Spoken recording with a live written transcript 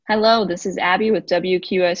Hello, this is Abby with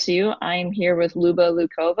WQSU. I am here with Luba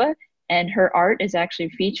Lukova, and her art is actually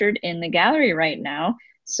featured in the gallery right now.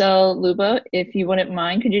 So, Luba, if you wouldn't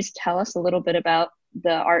mind, could you just tell us a little bit about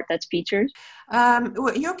the art that's featured?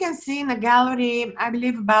 You can see in the gallery, I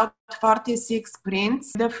believe, about 46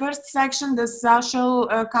 prints. The first section, the social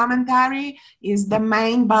commentary, is the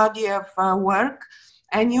main body of work,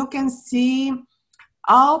 and you can see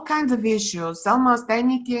all kinds of issues, almost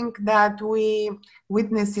anything that we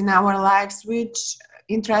witness in our lives, which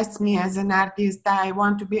interests me as an artist. I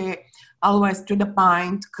want to be always to the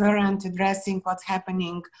point, current, addressing what's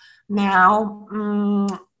happening now.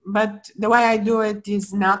 But the way I do it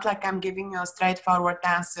is not like I'm giving you a straightforward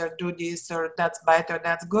answer, do this or that's better,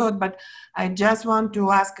 that's good, but I just want to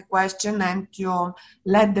ask a question and to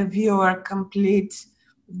let the viewer complete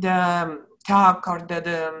the talk or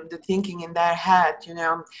the thinking in their head,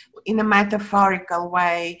 in a metaphorical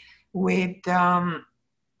way with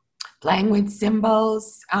playing with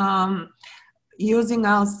symbols, using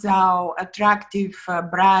also attractive,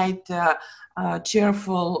 bright,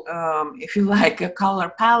 cheerful, if you like, a color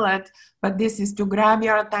palette. But this is to grab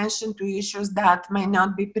your attention to issues that may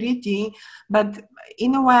not be pretty. But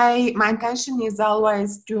in a way, my intention is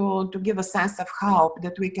always to give a sense of hope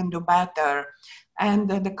that we can do better. And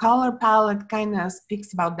the color palette kind of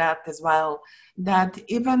speaks about that as well, that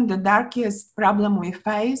even the darkest problem we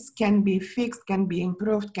face can be fixed, can be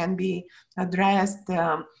improved, can be addressed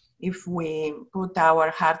if we put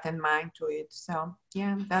our heart and mind to it. So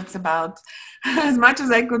yeah, that's about as much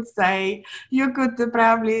as I could say. You could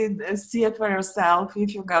probably see it for yourself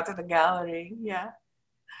if you go to the gallery. Yeah.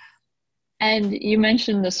 And you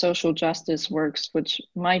mentioned the social justice works, which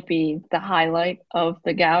might be the highlight of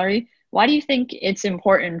the gallery. Why do you think it's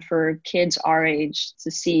important for kids our age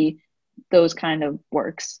to see those kind of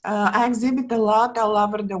works? I exhibit a lot all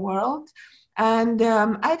over the world. And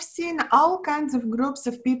I've seen all kinds of groups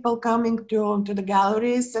of people coming to the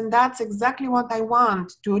galleries, and that's exactly what I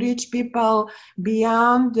want, to reach people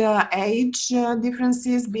beyond age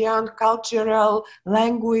differences, beyond cultural,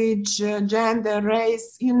 language, gender,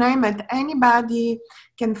 race, you name it. Anybody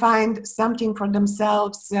can find something for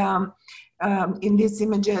themselves in these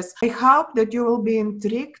images. I hope that you will be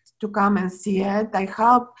intrigued to come and see it. I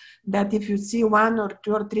hope that if you see one or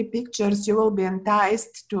two or three pictures, you will be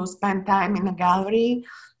enticed to spend time in a gallery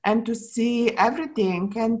and to see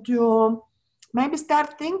everything and to maybe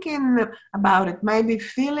start thinking about it, maybe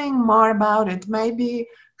feeling more about it, maybe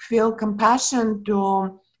feel compassion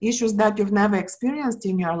to issues that you've never experienced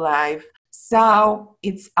in your life. So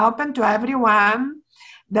it's open to everyone.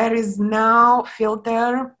 There is no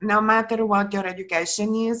filter, no matter what your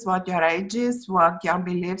education is, what your age is, what your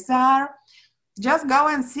beliefs are. Just go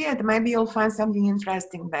and see it. Maybe you'll find something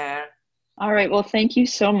interesting there. All right. Well, thank you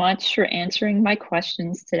so much for answering my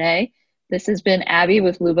questions today. This has been Abby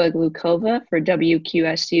with Luba Glukova for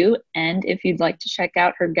WQSU. And if you'd like to check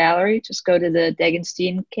out her gallery, just go to the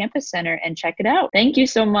Degenstein Campus Center and check it out. Thank you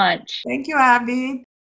so much. Thank you, Abby.